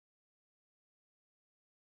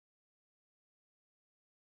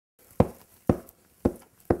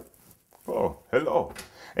Oh, hello,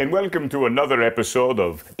 and welcome to another episode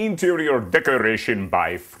of Interior Decoration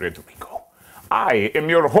by Federico. I am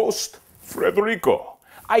your host, Federico.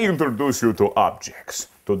 I introduce you to objects.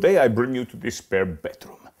 Today I bring you to this spare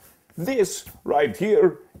bedroom. This right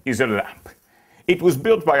here is a lamp. It was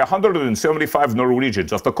built by 175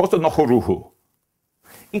 Norwegians off the coast of Nahoruhu.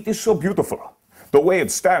 It is so beautiful, the way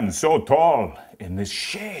it stands so tall, and the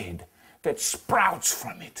shade that sprouts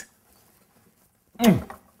from it.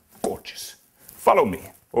 Gorgeous. Follow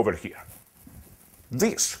me over here.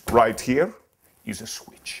 This right here is a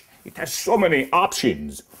switch. It has so many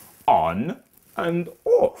options. On and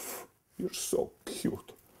off. You're so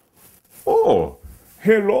cute. Oh,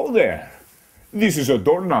 hello there. This is a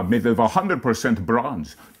doorknob made of 100%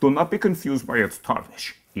 bronze. Do not be confused by its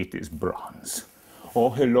tarnish. It is bronze.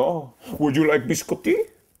 Oh, hello. Would you like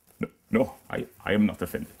biscotti? No, I am not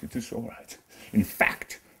offended. It is all right. In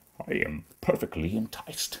fact, I am perfectly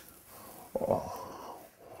enticed. Oh.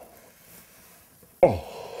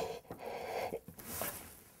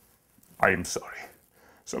 I am sorry.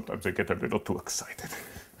 Sometimes I get a little too excited.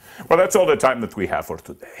 Well, that's all the time that we have for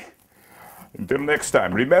today. Until next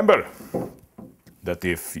time, remember that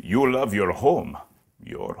if you love your home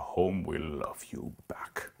will love you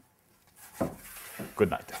back. Good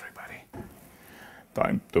night, everybody.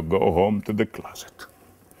 Time to go home to the closet.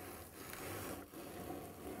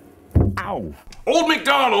 Ow! Old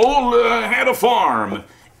MacDonald had a farm,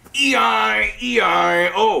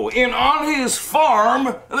 E-I-E-I-O, and on his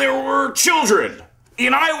farm there were children,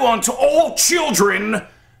 and I want all children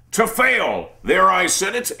to fail. There I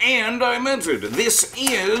said it, and I meant it. This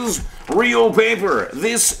is real paper.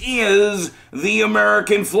 This is the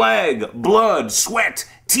American flag. Blood, sweat,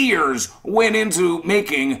 tears went into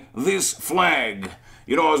making this flag.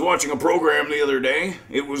 You know, I was watching a program the other day.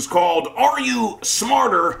 It was called, Are You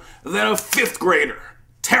Smarter Than a Fifth Grader?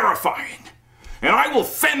 Terrifying. And I will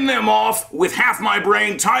fend them off with half my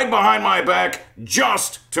brain tied behind my back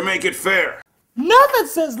just to make it fair. Nothing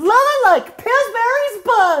says love like Pillsbury's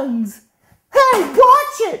buns. Hey,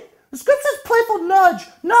 watch it. The script says playful nudge,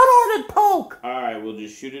 not ardent poke. Alright, we'll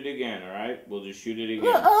just shoot it again, alright? We'll just shoot it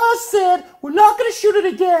again. Sid, we're not gonna shoot it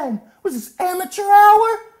again. Was this amateur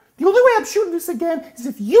hour? The only way I'm shooting this again is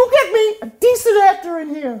if you get me a decent actor in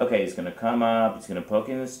here. Okay, he's gonna come up, he's gonna poke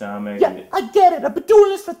you in the stomach. Yeah, I get it. I've been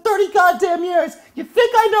doing this for 30 goddamn years. You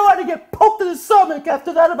think I know how to get poked in the stomach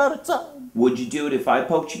after that amount of time? Would you do it if I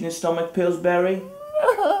poked you in the stomach, Pillsbury? Hey,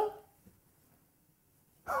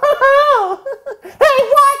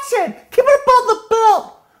 watch it! Keep it above the belt!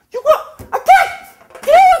 You go! I can't!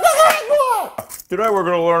 Get with the hang. Today we're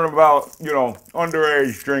going to learn about,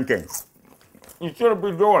 underage drinking. You shouldn't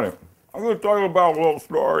be doing it. I'm going to tell you about a little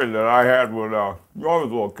story that I had when I was a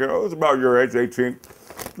little kid. I was about your age, 18.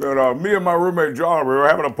 And me and my roommate John, we were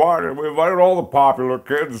having a party, and we invited all the popular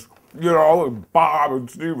kids. Bob and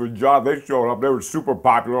Steve and John, they showed up. They were super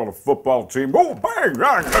popular on the football team. Oh, bang,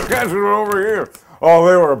 catching it over here. Oh,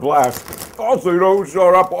 they were a blast. Also, who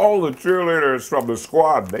showed up? All the cheerleaders from the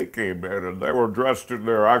squad. They came in, and they were dressed in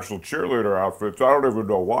their actual cheerleader outfits. I don't even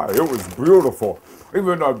know why. It was beautiful.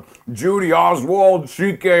 Even Judy Oswald,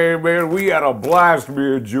 she came in. We had a blast,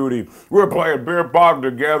 me and Judy. We were playing beer pong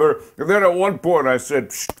together. And then at one point, I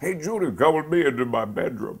said, hey, Judy, come with me into my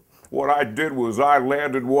bedroom. What I did was I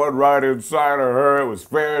landed one right inside of her. It was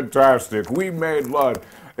fantastic. We made love.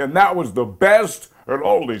 And that was the best and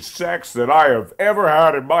only sex that I have ever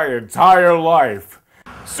had in my entire life.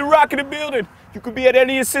 It's the Rock in the building. You could be at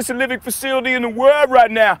any assisted living facility in the world right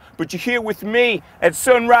now, but you're here with me at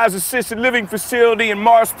Sunrise Assisted Living Facility in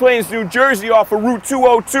Morris Plains, New Jersey, off of Route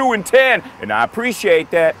 202 and 10, and I appreciate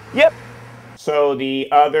that. Yep. So the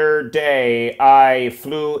other day I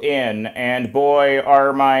flew in, and boy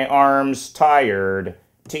are my arms tired.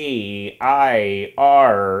 T-I-R-E-D,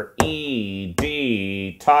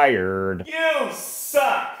 tired. You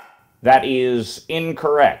suck! That is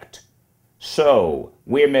incorrect. So,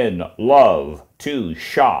 women love to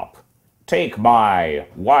shop. Take my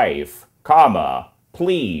wife, comma,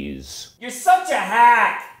 please. You're such a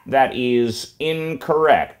hack! That is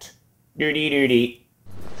incorrect. Doody.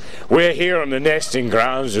 We're here on the nesting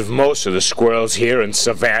grounds of most of the squirrels here in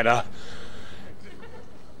Savannah.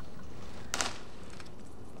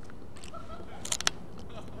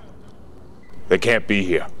 They can't be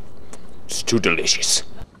here. It's too delicious.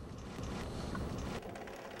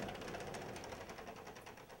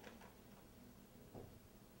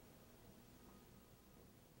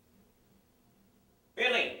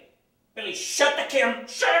 Billy, shut the camera,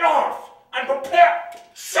 shut it off! I'm prepared!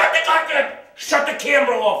 Shut the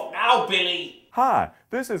camera off now, Billy! Hi,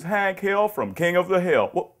 this is Hank Hill from King of the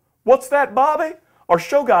Hill. What's that, Bobby? Our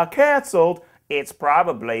show got canceled. It's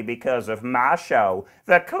probably because of my show,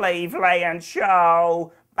 The Cleveland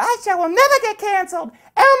Show. My show will never get canceled.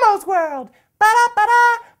 Elmo's World.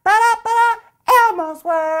 Ba-da-ba-da, ba-da-ba-da, Elmo's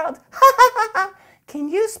World. Can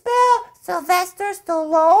you spell Sylvester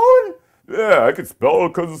Stallone? Yeah, I can spell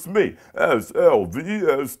it because it's me.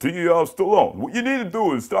 S-L-V-S-T-R Stallone. What you need to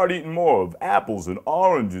do is start eating more of apples and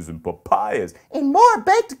oranges and papayas. And more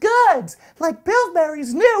baked goods, like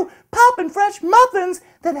Pillsbury's new Poppin' Fresh muffins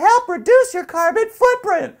that help reduce your carbon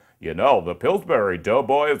footprint. You know, the Pillsbury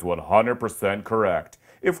Doughboy is 100% correct.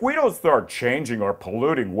 If we don't start changing our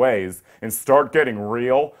polluting ways and start getting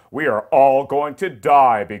real, we are all going to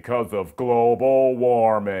die because of global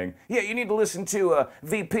warming. Yeah, you need to listen to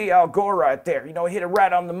VP Al Gore right there. You know, hit it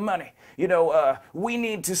right on the money. You know, we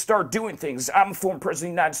need to start doing things. I'm a former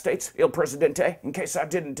president of the United States, Il Presidente, in case I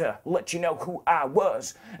didn't let you know who I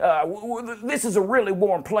was. This is a really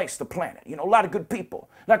warm place, the planet. You know, a lot of good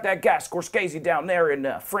people. Like that guy Scorsese down there in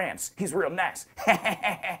France. He's real nice.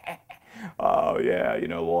 Oh yeah, you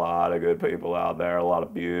know, a lot of good people out there, a lot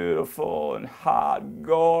of beautiful and hot,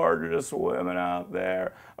 gorgeous women out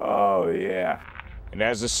there. Oh yeah. And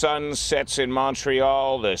as the sun sets in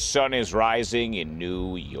Montreal, the sun is rising in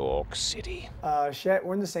New York City. Chet,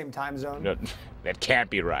 we're in the same time zone. No, that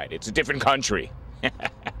can't be right. It's a different country.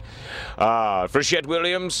 For Chet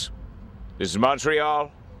Williams, this is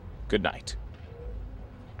Montreal. Good night.